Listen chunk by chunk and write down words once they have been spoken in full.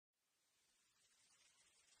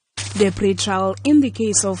The pre-trial in the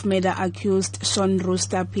case of murder accused Sean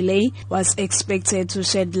Rooster Pillay was expected to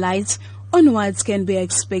shed light on what can be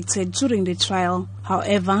expected during the trial.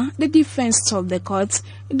 However, the defense told the court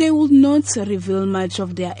they would not reveal much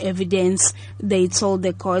of their evidence. They told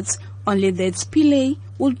the court only that Pillay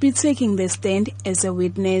would be taking the stand as a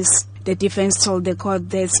witness. The defense told the court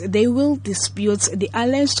that they will dispute the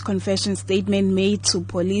alleged confession statement made to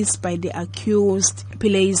police by the accused.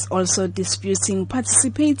 Pillay is also disputing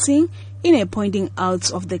participating in a pointing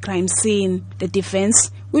out of the crime scene. The defense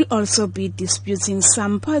will also be disputing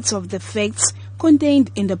some parts of the facts contained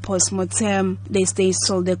in the post-mortem. The state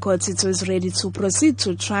told the court it was ready to proceed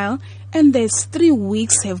to trial and that 3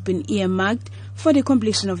 weeks have been earmarked for the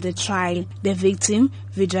completion of the trial. The victim,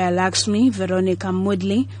 Vijaya Lakshmi Veronica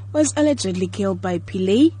Mudley, was allegedly killed by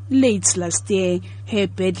Pillay late last year. Her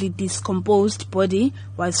badly decomposed body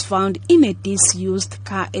was found in a disused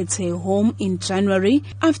car at her home in January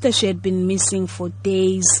after she had been missing for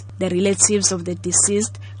days. The relatives of the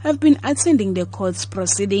deceased have been attending the court's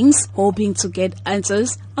proceedings, hoping to get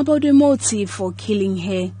answers about the motive for killing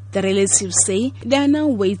her. The relatives say they are now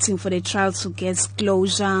waiting for the trial to get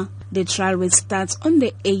closure. The trial will start on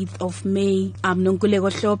the 8th of May. I'm Nonkulego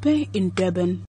Hlope in Durban.